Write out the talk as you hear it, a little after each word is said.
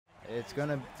It's going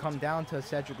to come down to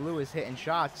Cedric Lewis hitting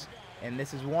shots, and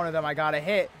this is one of them I got to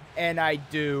hit, and I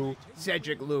do.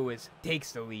 Cedric Lewis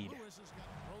takes the lead.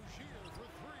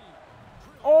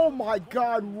 Oh my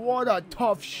God, what a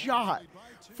tough shot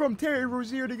from Terry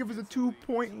Rozier to give us a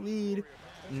 2-point lead.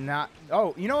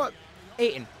 Oh, you know what?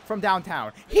 Ayton from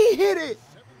downtown. He hit it!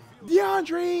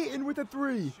 DeAndre Ayton with a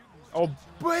 3. Oh,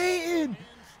 Ayton!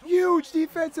 Huge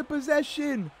defensive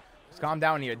possession. Let's calm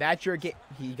down here. That's your game.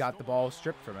 He got the ball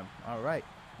stripped from him. All right.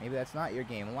 Maybe that's not your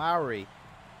game. Lowry.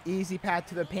 Easy path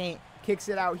to the paint. Kicks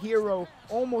it out. Hero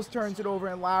almost turns it over,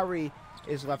 and Lowry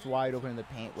is left wide open in the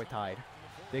paint. We're tied.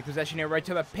 Big possession here right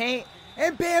to the paint.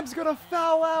 And Bam's going to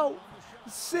foul out.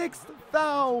 6th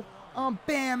foul on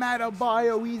Bam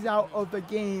Adebayo. He's out of the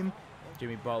game.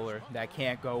 Jimmy Butler. That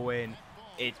can't go in.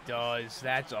 It does.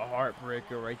 That's a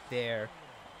heartbreaker right there.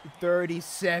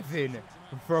 37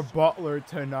 for Butler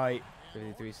tonight.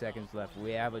 53 seconds left.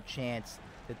 We have a chance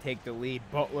to take the lead.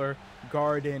 Butler,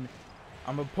 Garden.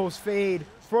 I'm going to post fade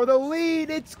for the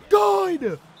lead. It's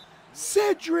good.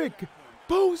 Cedric,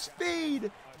 post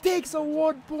fade, takes a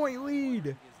 1-point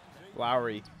lead.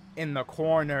 Lowry in the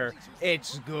corner.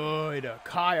 It's good.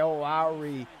 Kyle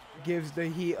Lowry gives the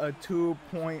Heat a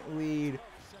 2-point lead.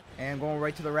 And going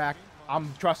right to the rack.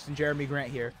 I'm trusting Jeremy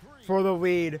Grant here for the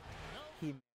lead.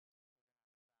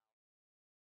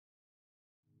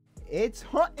 It's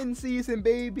hunting season,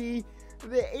 baby.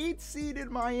 The 8th-seeded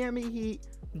Miami Heat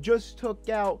just took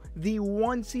out the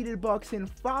 1-seeded Bucks in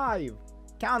 5.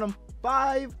 Count them,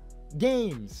 5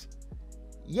 games.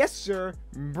 Yes, sir.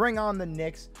 Bring on the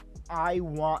Knicks. I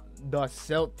want the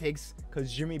Celtics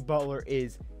because Jimmy Butler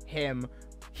is him.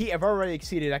 He have already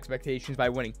exceeded expectations by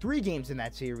winning 3 games in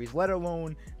that series, let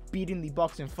alone beating the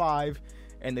Bucks in 5.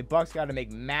 And the Bucks got to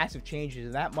make massive changes,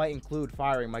 and that might include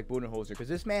firing Mike Budenholzer, because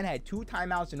this man had 2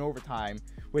 timeouts in overtime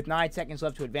with 9 seconds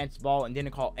left to advance the ball and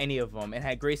didn't call any of them, and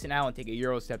had Grayson Allen take a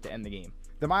Euro step to end the game.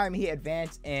 The Miami Heat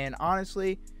advanced, and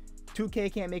honestly,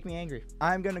 2K can't make me angry.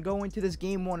 I'm going to go into this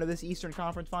game 1 of this Eastern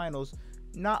Conference Finals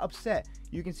not upset.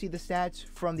 You can see the stats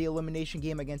from the elimination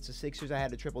game against the Sixers. I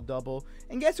had a triple-double.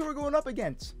 And guess who we're going up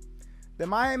against? The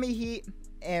Miami Heat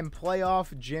and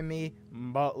playoff Jimmy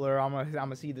Butler. I'm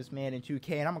gonna see this man in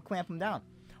 2K, and I'm going to clamp him down.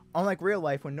 Unlike real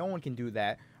life, when no one can do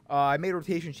that, I made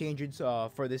rotation changes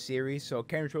for this series. So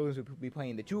Kendrick Williams will be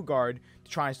playing the 2 guard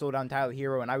to try and slow down Tyler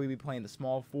Hero, and I will be playing the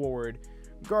small forward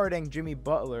guarding Jimmy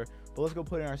Butler. But let's go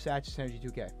put in our stats for Synergy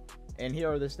 2K. And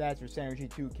here are the stats for Synergy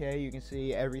 2K. You can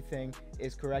see everything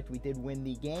is correct. We did win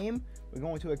the game. We're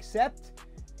going to accept,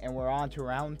 and we're on to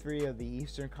round 3 of the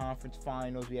Eastern Conference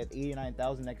Finals. We have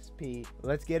 89,000 XP.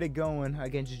 Let's get it going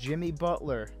against Jimmy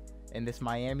Butler and this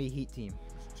Miami Heat team.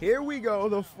 Here we go,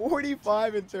 the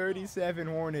 45-37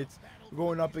 Hornets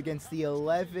going up against the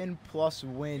 11+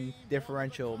 win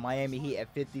differential Miami Heat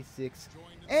at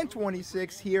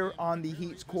 56-26 here on the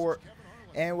Heat's court.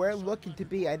 And we're looking to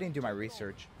be, I didn't do my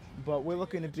research, but we're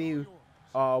looking to be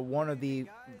one of the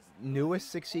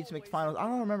newest 6 seeds to make the finals. I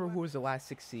don't remember who was the last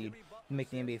 6 seed to make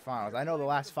the NBA Finals. I know the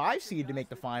last 5 seed to make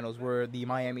the finals were the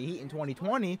Miami Heat in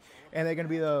 2020, and they're going to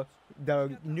be the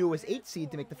newest 8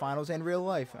 seed to make the finals in real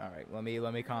life. All right, let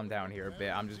me calm down here a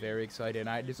bit. I'm just very excited, and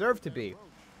I deserve to be.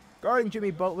 Guarding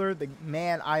Jimmy Butler, the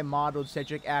man I modeled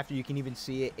Cedric after. You can even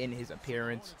see it in his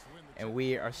appearance. And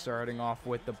we are starting off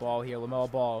with the ball here.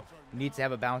 LaMelo Ball needs to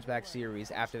have a bounce-back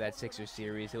series after that Sixers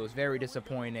series. It was very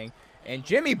disappointing. And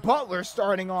Jimmy Butler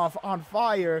starting off on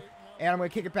fire. And I'm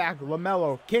going to kick it back.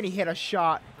 LaMelo, can he hit a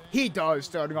shot? He does,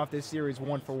 starting off this series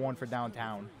 1-for-1 for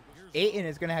downtown. Ayton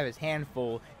is going to have his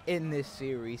handful in this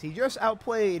series. He just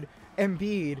outplayed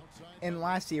Embiid in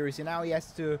last series, and now he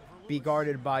has to be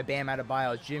guarded by Bam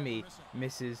Adebayo. Jimmy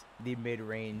misses the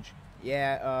mid-range.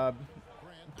 Yeah,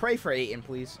 pray for Ayton,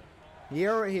 please. He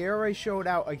already showed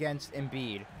out against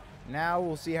Embiid. Now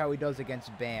we'll see how he does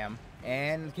against Bam.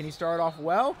 And can he start off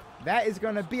well? That is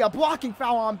going to be a blocking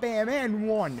foul on Bam, and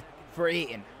 1 for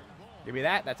Ayton. Give me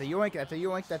that. That's a yoink. That's a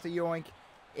yoink. That's a yoink.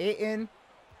 Ayton.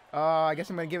 I guess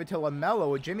I'm going to give it to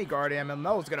LaMelo with Jimmy guarding him.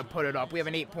 LaMelo's going to put it up. We have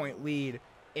an 8-point lead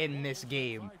in this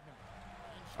game.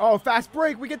 Oh, fast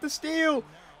break. We get the steal.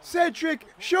 Cedric,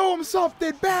 show him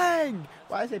something. Bang.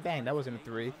 Why did I say bang? That wasn't a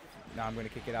 3. Now I'm going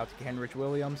to kick it out to Kendrick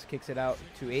Williams. Kicks it out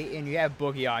to Ayton. You have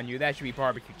Boogie on you. That should be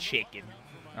barbecue chicken.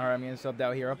 All right, I'm going to sub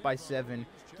out here. Up by 7.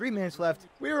 3 minutes left.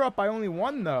 We were up by only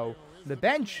 1, though. The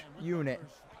bench unit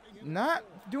not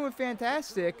doing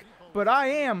fantastic, but I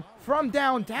am from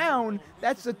downtown.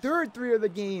 That's the 3rd 3 of the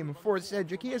game for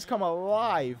Cedric. He has come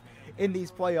alive in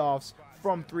these playoffs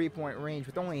from 3-point range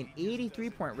with only an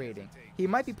 83-point rating. He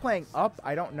might be playing up,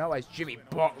 I don't know, as Jimmy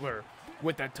Butler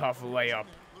with a tough layup.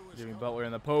 Jimmy Butler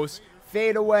in the post.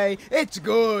 Fade away. It's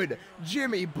good.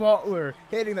 Jimmy Butler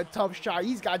hitting the tough shot.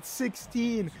 He's got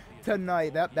 16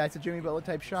 tonight. That's a Jimmy Butler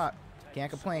type shot. Can't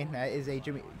complain. That is a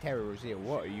Terry Rozier.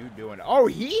 What are you doing? Oh,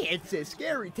 he hits it.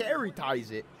 Scary Terry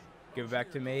ties it. Give it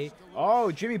back to me.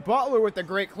 Oh, Jimmy Butler with the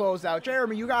great closeout.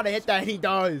 Jeremy, you got to hit that. He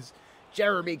does.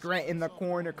 Jeremy Grant in the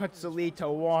corner cuts the lead to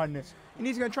 1. And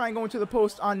he's going to try and go into the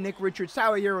post on Nick Richards.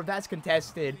 Tyler Hero, that's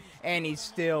contested. And he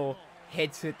still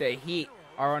hits it. The Heat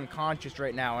are unconscious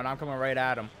right now. And I'm coming right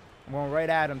at him. I'm going right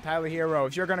at him. Tyler Hero,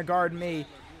 if you're going to guard me,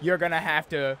 you're going to have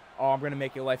to. Oh, I'm going to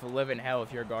make your life a living hell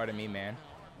if you're guarding me, man.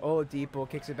 Oladipo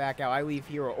kicks it back out. I leave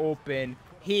Hero open.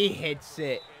 He hits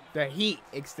it. The Heat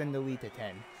extend the lead to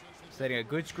 10. Setting a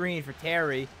good screen for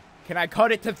Terry. Can I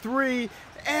cut it to 3?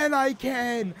 And I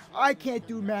can. I can't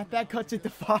do math. That cuts it to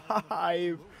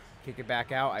 5. Kick it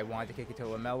back out. I wanted to kick it to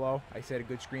LaMelo. I set a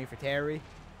good screen for Terry.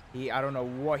 I don't know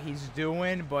what he's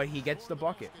doing, but he gets the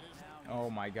bucket. Oh,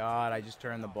 my God. I just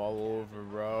turned the ball over,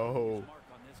 bro.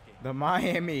 The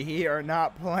Miami Heat are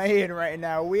not playing right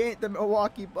now. We ain't the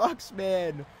Milwaukee Bucks,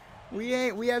 man. We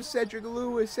ain't. We have Cedric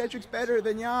Lewis. Cedric's better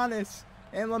than Giannis.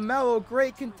 And LaMelo,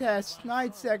 great contest.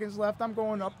 9 seconds left. I'm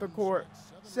going up the court.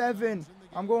 7.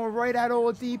 I'm going right at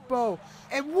Oladipo.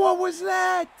 And what was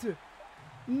that?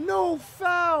 No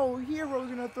foul. Hero's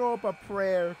going to throw up a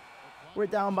prayer. We're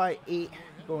down by 8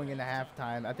 going into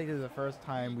halftime. I think this is the first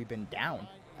time we've been down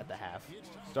at the half.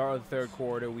 Start of the third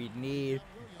quarter. We need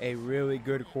a really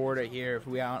good quarter here if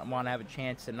we want to have a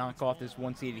chance to knock off this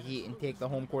 1-seeded Heat and take the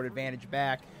home court advantage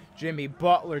back. Jimmy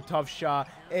Butler, tough shot.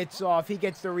 It's off. He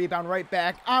gets the rebound right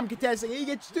back. I'm contesting. He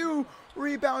gets 2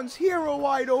 rebounds. Hero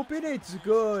wide open. It's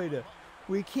good.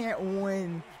 We can't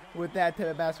win with that type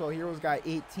of basketball. Hero's got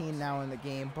 18 now in the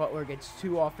game. Butler gets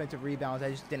 2 offensive rebounds.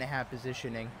 I just didn't have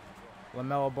positioning.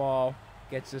 LaMelo Ball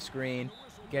gets the screen.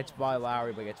 Gets by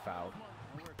Lowry, but gets fouled.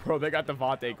 Bro, they got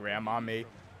Devontae Graham on me.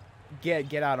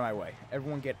 Get out of my way.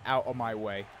 Everyone get out of my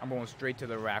way. I'm going straight to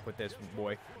the rack with this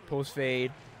boy. Post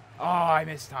fade. Oh, I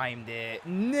mistimed it.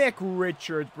 Nick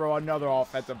Richards, bro. Another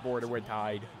offensive board, and we're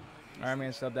tied. All right, I'm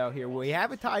going to sub out here. We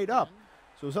have it tied up.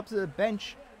 So it's up to the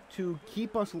bench to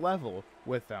keep us level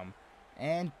with them.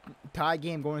 And tie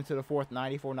game going into the fourth,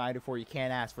 94-94. You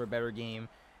can't ask for a better game.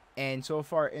 And so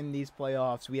far in these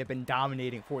playoffs, we have been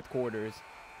dominating fourth quarters.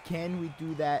 Can we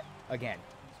do that again?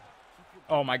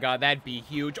 Oh, my God. That'd be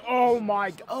huge. Oh,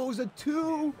 my. Oh, it was a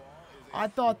 2. I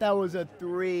thought that was a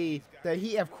 3. The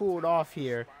Heat have cooled off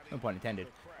here. No pun intended.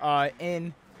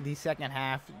 In the second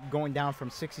half, going down from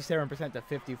 67% to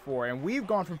 54%. And we've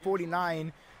gone from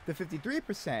 49% to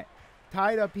 53%.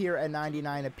 Tied up here at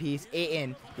 99 apiece.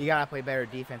 Ayton, you got to play better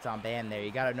defense on Bam there.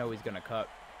 You got to know he's going to cut.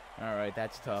 All right,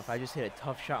 that's tough. I just hit a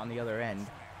tough shot on the other end.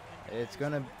 It's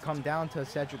going to come down to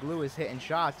Cedric Lewis hitting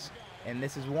shots. And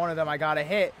this is one of them I got to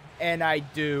hit. And I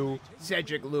do.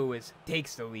 Cedric Lewis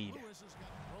takes the lead.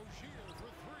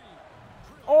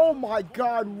 Oh, my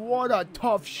God. What a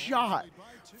tough shot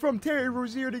from Terry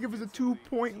Rozier to give us a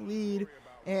 2-point lead.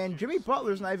 And Jimmy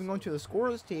Butler's not even going to the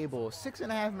scorers table.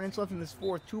 6.5 minutes left in this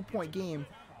fourth 2-point game.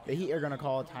 The Heat are going to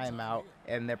call a timeout,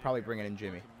 and they're probably bringing in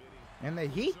Jimmy. And the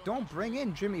Heat don't bring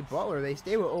in Jimmy Butler. They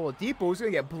stay with Oladipo, who's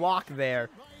going to get blocked there.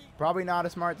 Probably not a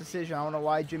smart decision. I don't know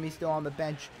why Jimmy's still on the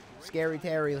bench. Scary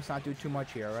Terry. Let's not do too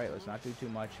much here, all right? Let's not do too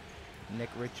much. Nick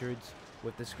Richards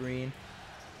with the screen.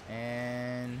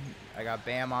 And I got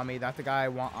Bam on me. Not the guy I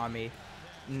want on me.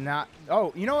 Not.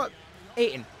 Oh, you know what?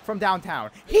 Ayton from downtown.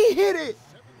 He hit it.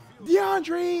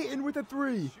 DeAndre Ayton with a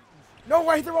 3. No,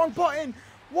 I hit the wrong button.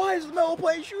 Why is LaMelo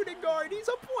playing shooting guard? He's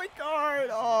a point guard.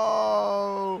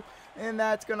 Oh. And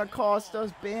that's going to cost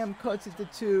us. Bam cuts it to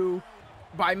 2.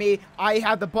 By me, I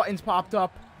have the buttons popped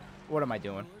up. What am I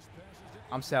doing?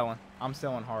 I'm selling. I'm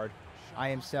selling hard. I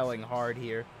am selling hard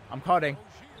here. I'm cutting.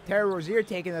 Terry Rozier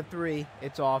taking the 3.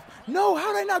 It's off. No,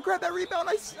 how did I not grab that rebound?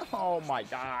 Oh, my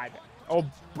God. Oh,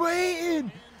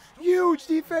 Ayton. Huge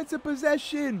defensive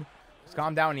possession. Let's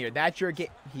calm down here. That's your game.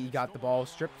 He got the ball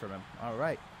stripped from him. All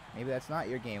right. Maybe that's not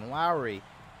your game. Lowry.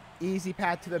 Easy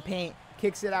path to the paint.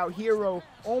 Kicks it out. Hero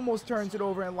almost turns it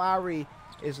over, and Lowry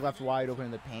is left wide open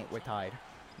in the paint. We're tied.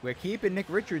 We're keeping Nick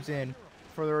Richards in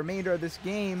for the remainder of this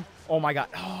game. Oh, my God.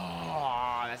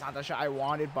 Oh, that's not the shot I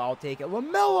wanted, but I'll take it.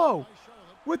 LaMelo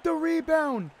with the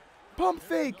rebound. Pump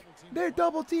fake. They're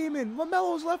double teaming.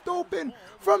 LaMelo's left open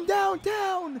from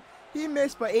downtown. He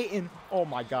missed, but Ayton. Oh,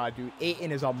 my God, dude.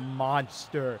 Ayton is a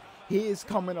monster. He is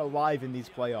coming alive in these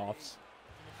playoffs.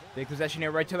 Big possession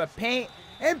here right to the paint.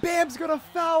 And Bam's going to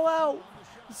foul out.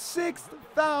 6th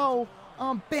foul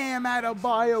on Bam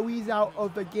Adebayo. He's out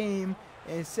of the game.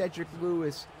 And Cedric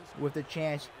Lewis with a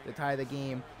chance to tie the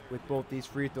game with both these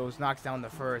free throws. Knocks down the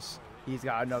first. He's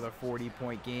got another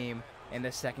 40-point game. And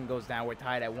the second goes down. We're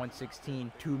tied at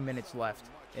 116, 2 minutes left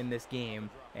in this game.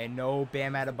 And no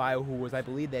Bam Adebayo, who was, I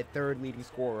believe, their third leading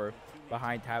scorer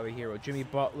behind Tyler Hero. Jimmy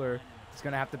Butler is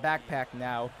going to have to backpack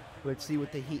now. Let's see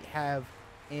what the Heat have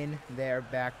in their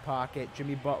back pocket.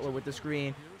 Jimmy Butler with the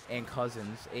screen. And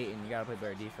Cousins. Ayton, you got to play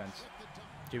better defense.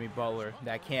 Jimmy Butler,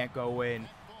 that can't go in.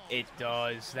 It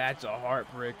does. That's a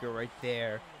heartbreaker right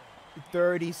there.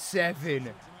 37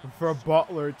 for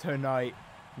Butler tonight.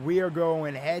 We are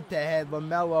going head-to-head.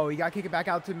 LaMelo, you got to kick it back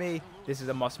out to me. This is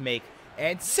a must-make.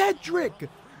 And Cedric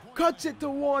cuts it to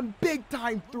one.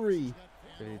 Big-time three.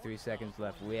 33 seconds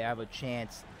left. We have a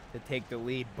chance to take the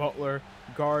lead. Butler,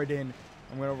 Garden.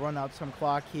 I'm going to run out some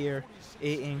clock here.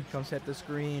 Ayton, come set the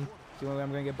screen. See when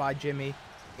I'm going to get by Jimmy.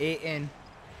 Ayton,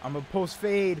 I'm going to post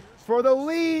fade for the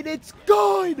lead. It's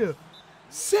good.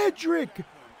 Cedric,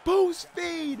 post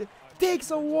fade,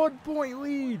 takes a 1-point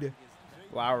lead.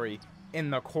 Lowry in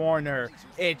the corner.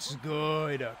 It's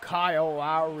good. Kyle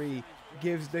Lowry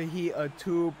gives the Heat a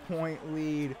 2-point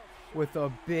lead with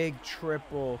a big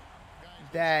triple.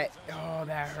 That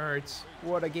hurts.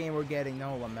 What a game we're getting.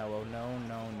 No, LaMelo.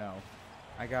 No.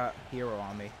 I got Hero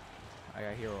on me. I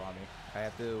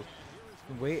have to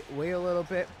wait a little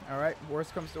bit. All right.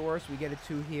 Worst comes to worst. We get a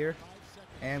 2 here.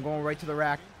 And going right to the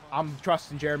rack. I'm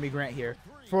trusting Jeremy Grant here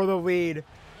for the lead.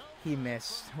 He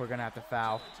missed. We're going to have to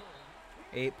foul.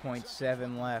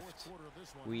 8.7 left.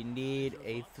 We need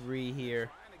a 3 here.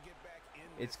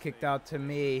 It's kicked out to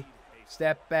me.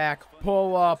 Step back.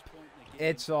 Pull up.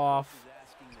 It's off.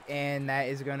 And that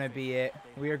is going to be it.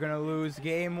 We are going to lose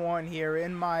game 1 here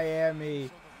in Miami.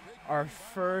 Our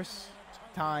first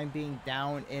time being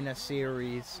down in a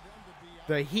series.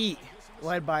 The Heat,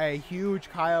 led by a huge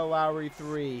Kyle Lowry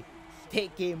 3,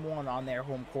 take game 1 on their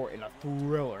home court in a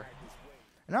thriller.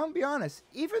 And I'm going to be honest,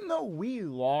 even though we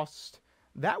lost,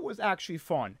 that was actually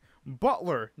fun.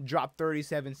 Butler dropped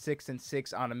 37, 6, and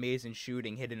 6 on amazing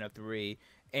shooting, hitting a 3.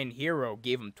 And Hero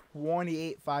gave him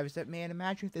 28, 5. Said, man,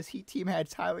 imagine if this Heat team had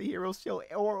Tyler Hero still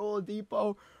or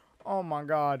Oladipo. Oh, my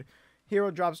God.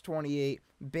 Hero drops 28.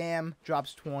 Bam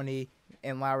drops 20.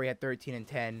 And Lowry had 13 and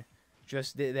 10.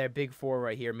 Just their big 4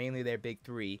 right here, mainly their big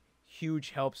 3.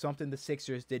 Huge help, something the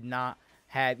Sixers did not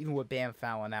have. Even with Bam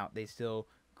fouling out, they still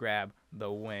grab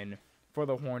the win. For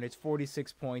the Hornets,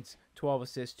 46 points, 12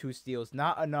 assists, 2 steals.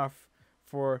 Not enough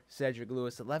for Cedric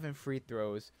Lewis. 11 free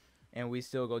throws, and we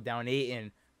still go down.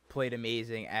 Ayton played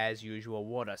amazing as usual.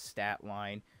 What a stat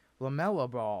line.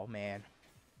 LaMelo Ball, man.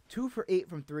 2 for 8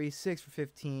 from 3, 6 for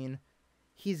 15.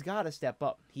 He's got to step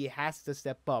up. He has to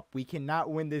step up. We cannot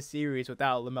win this series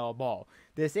without LaMelo Ball.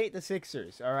 This ain't the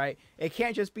Sixers, all right? It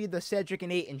can't just be the Cedric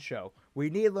and Ayton show. We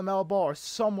need LaMelo Ball or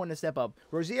someone to step up.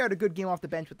 Rozier had a good game off the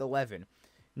bench with 11.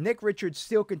 Nick Richards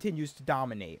still continues to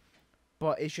dominate,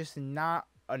 but it's just not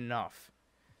enough.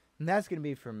 And that's going to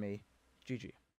be for me. GG.